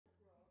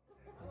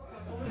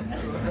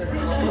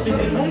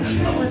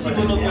Après, si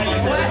vous nous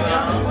commencez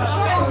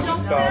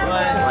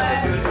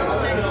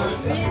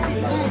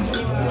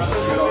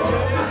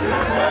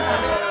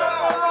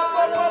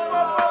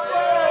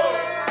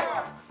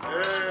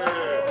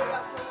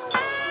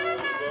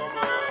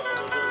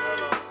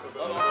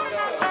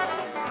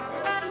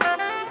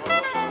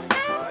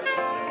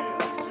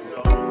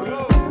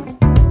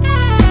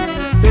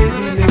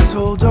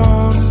hold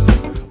on,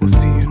 we'll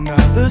see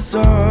another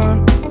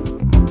sun.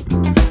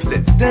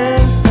 Let's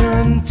dance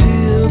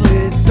until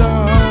it's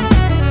done.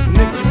 And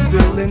if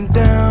you're feeling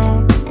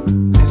down,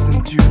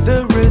 listen to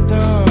the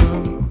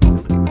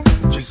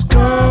rhythm. Just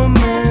come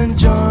and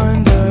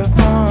join the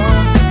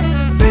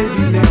fun.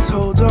 Baby, let's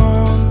hold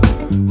on,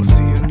 we'll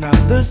see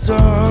another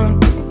sun.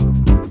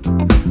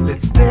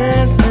 Let's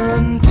dance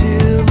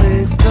until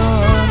it's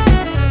done.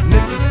 And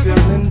if you're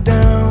feeling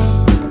down,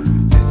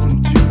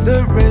 listen to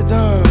the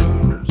rhythm.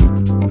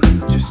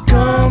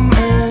 Come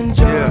and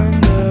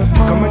join the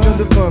fun. Come and join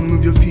the fun,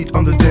 move your feet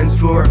on the dance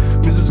floor.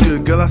 Mrs.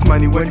 Good, girl, ask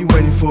money when you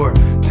waiting for.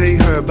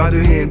 Take her by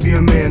the hand, be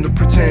a man, don't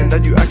pretend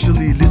that you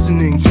actually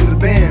listening to the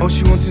band. All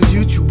she wants is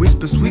you to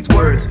whisper sweet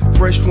words.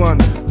 Fresh one,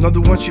 not the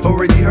one she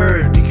already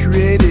heard. Be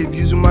creative,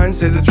 use your mind,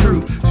 say the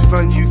truth. She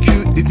find you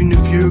cute, even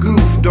if you're a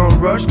goof. Don't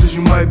rush, cause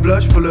you might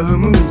blush, follow her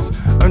moves.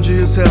 Enjoy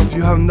yourself,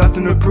 you have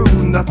nothing to prove,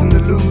 nothing to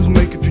lose.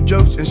 Make a few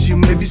jokes and she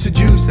may be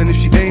seduced. And if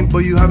she ain't, but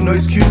you have no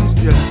excuse,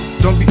 yeah.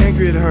 Don't be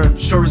angry at her,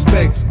 show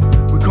respect.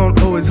 We can't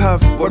always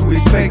have what we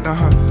expect,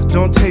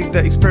 Don't take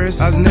that experience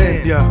as an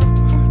end, yeah.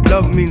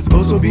 Love means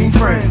also being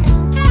friends.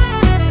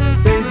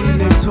 Baby,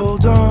 let's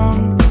hold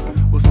on,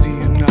 we'll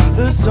see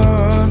another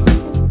sun.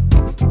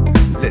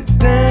 Let's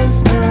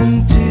dance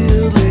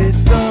until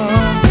it's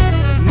done.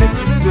 And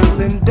if you're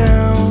feeling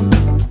down,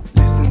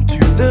 listen to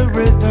the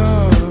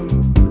rhythm.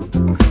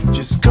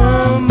 Just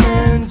come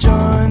and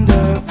join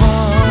the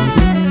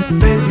fun.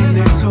 Baby,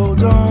 let's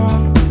hold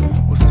on,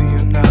 we'll see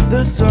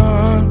another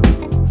sun.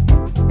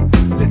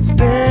 Let's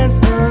dance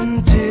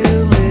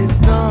until it's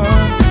done.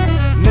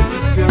 And if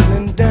you're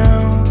feeling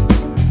down,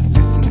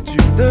 listen to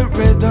the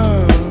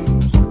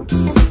rhythms.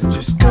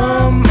 Just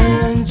come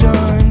and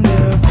join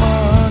the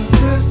fun.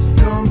 Just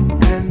come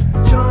and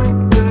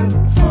join the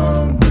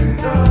fun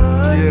with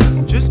us.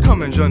 Yeah, just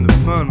come and join the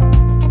fun.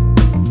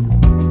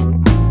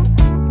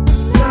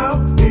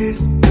 Now is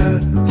the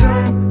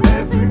time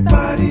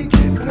everybody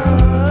gets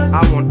nuts.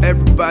 I want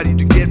everybody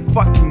to get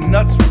fucking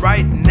nuts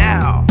right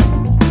now.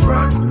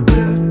 Rock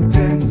the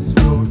dance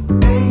floor,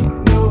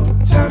 ain't no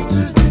time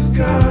to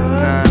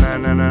discuss.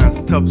 Nah,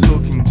 stop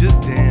talking, just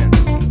dance.